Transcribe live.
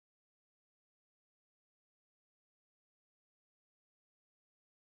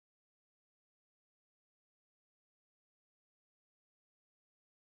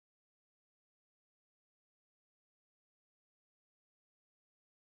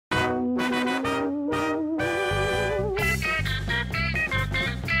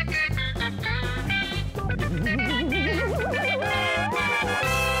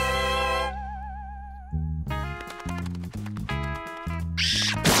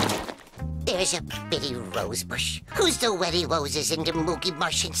There's a bitty rose bush. Who's the wetty roses in the moogie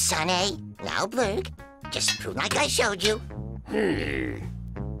Martian sun, eh? Now, Blurg, just prove like I showed you. No,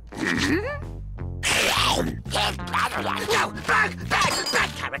 Blurg, bad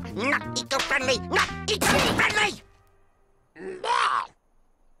carrot. Not eco-friendly, not eco-friendly!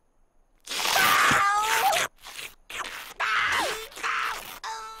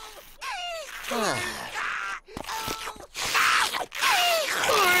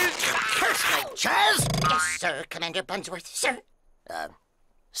 Chaz? Yes, sir, Commander Bunsworth, sir.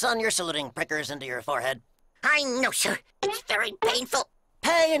 Son, you're saluting prickers into your forehead. I know, sir. It's very painful.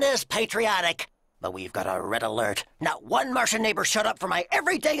 Pain is patriotic. But we've got a red alert. Not one Martian neighbor showed up for my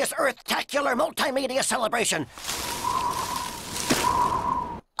Everydayest Earth-tacular multimedia celebration.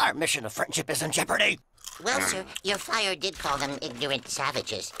 Our mission of friendship is in jeopardy. Well, sir, your flyer did call them ignorant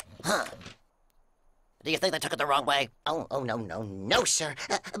savages. Huh. Do you think they took it the wrong way? Oh, no, sir.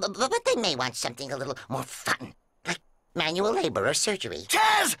 But they may want something a little more fun, like manual labor or surgery.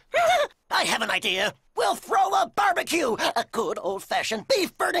 Chaz! I have an idea. We'll throw a barbecue. A good old-fashioned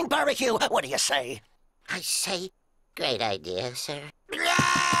beef-burning barbecue. What do you say? I say, great idea, sir.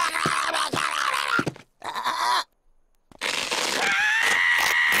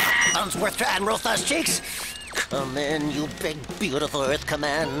 Bunsworth to Admiral Thus Cheeks. Come in, you big, beautiful Earth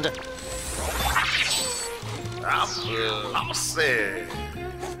Command. I'm lossy.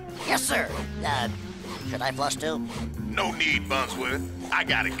 Yes, sir. Should I flush too? No need, Bunsworth. I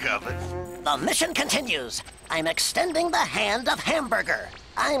got it covered. The mission continues. I'm extending the hand of hamburger.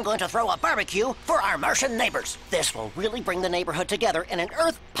 I'm going to throw a barbecue for our Martian neighbors. This will really bring the neighborhood together in an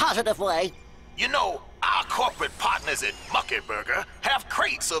Earth-positive way. You know, our corporate partners at Mucky Burger have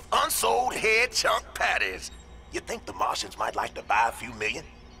crates of unsold head chunk patties. You think the Martians might like to buy a few million?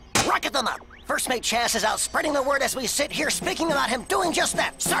 Rocket them up. First Mate Chaz is out spreading the word as we sit here speaking about him doing just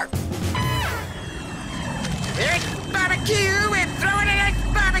that, sir. Earth barbecue! We're throwing an Earth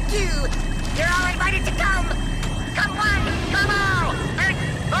barbecue! You're all invited to come! Come one, come all! Earth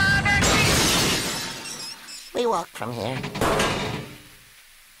barbecue! We walk from here.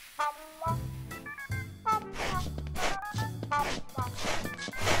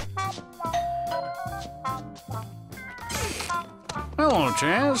 Hello,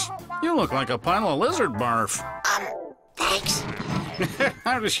 Chaz. You look like a pile of lizard barf. Thanks.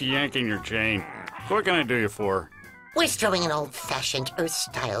 I'm just yanking your chain. What can I do you for? We're throwing an old-fashioned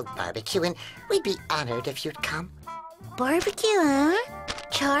Earth-style barbecue, and we'd be honored if you'd come. Barbecue, huh?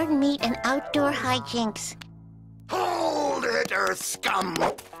 Charred meat and outdoor hijinks. Hold it, Earth scum!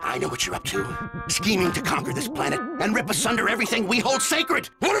 I know what you're up to. Scheming to conquer this planet and rip asunder everything we hold sacred.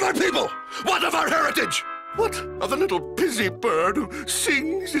 What of our people? What of our heritage? What of the little busy bird who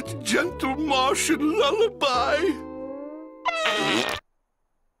sings its gentle Martian lullaby?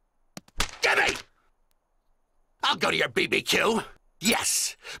 Gimme! I'll go to your BBQ.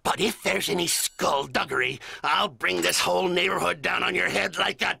 Yes, but if there's any skullduggery, I'll bring this whole neighborhood down on your head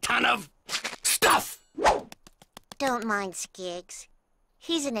like a ton of stuff! Don't mind Skiggs.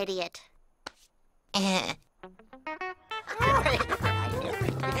 He's an idiot.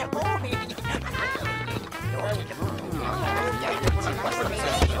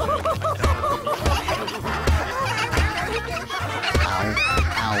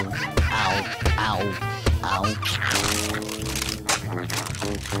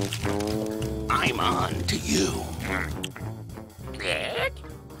 I'm on to you. Good.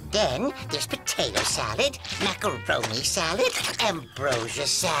 Then there's potato salad, macaroni salad, ambrosia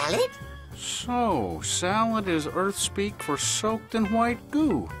salad. So, salad is Earth speak for soaked in white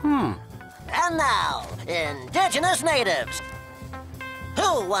goo. And now, indigenous natives.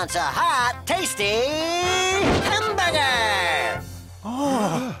 Who wants a hot, tasty hamburger?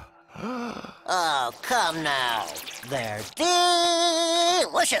 Oh, come now. They're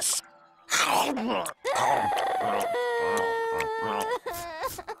delicious.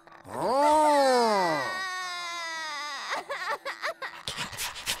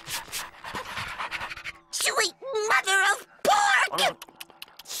 Sweet mother of pork!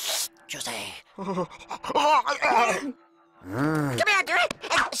 Jose. Commander,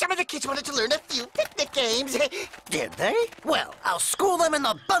 some of the kids wanted to learn a few picnic games. Did they? Well, I'll school them in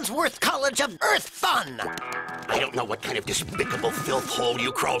the Bunsworth College of Earth Fun. I don't know what kind of despicable filth hole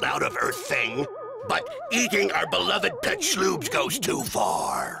you crawled out of, Earth thing, but eating our beloved pet schloobs goes too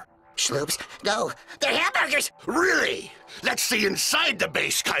far. Schloops? No, they're hamburgers! Really? Let's see inside the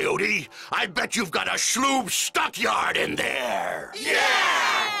base, Coyote. I bet you've got a schloob stockyard in there.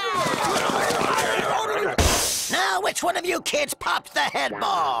 Now, which one of you kids popped the head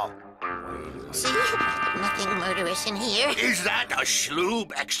ball? See? Nothing nothing murderous in here. Is that a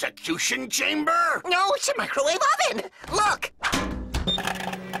Schloob execution chamber? No, it's a microwave oven. Look.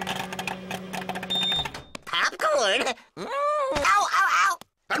 Popcorn. Ow, ow, ow.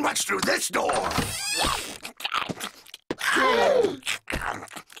 And what's through this door?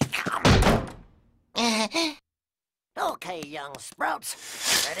 Okay, young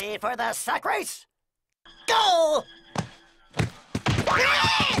sprouts. Ready for the sack race? Go!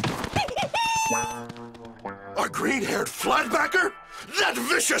 A green-haired flatbacker? That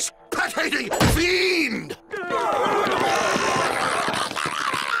vicious, pet-hating fiend!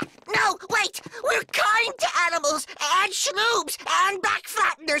 No, wait! We're kind to animals, and schloobs, and back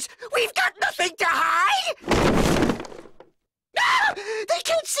flatteners. We've got nothing to hide! No! They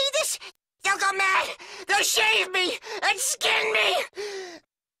can't see this! They'll go mad! They'll shave me and skin me!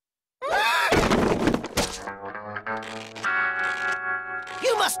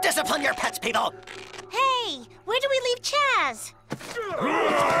 You must discipline your pets, people! Hey, where do we leave Chaz?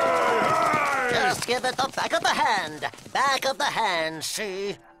 Just give it the back of the hand. Back of the hand,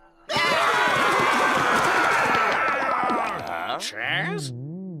 see? Chaz?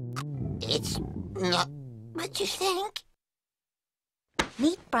 It's not what you think.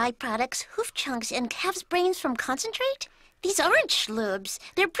 Meat byproducts, hoof chunks, and calf's brains from concentrate? These aren't schloobs.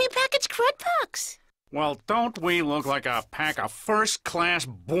 They're prepackaged crud pucks. Well, don't we look like a pack of first-class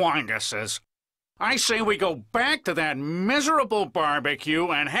boinguses? I say we go back to that miserable barbecue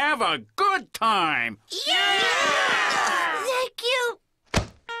and have a good time. Yeah! Thank you.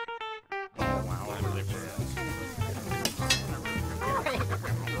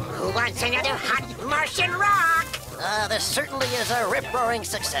 Who wants another hot Martian rock? This certainly is a rip-roaring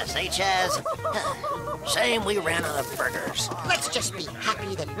success, eh, Chaz? Shame we ran out of burgers. Let's just be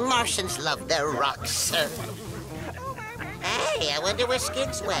happy that Martians love their rocks. Hey, I wonder where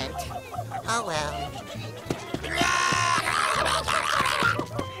Skiggs went. Oh, well.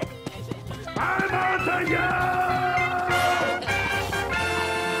 I'm out to you!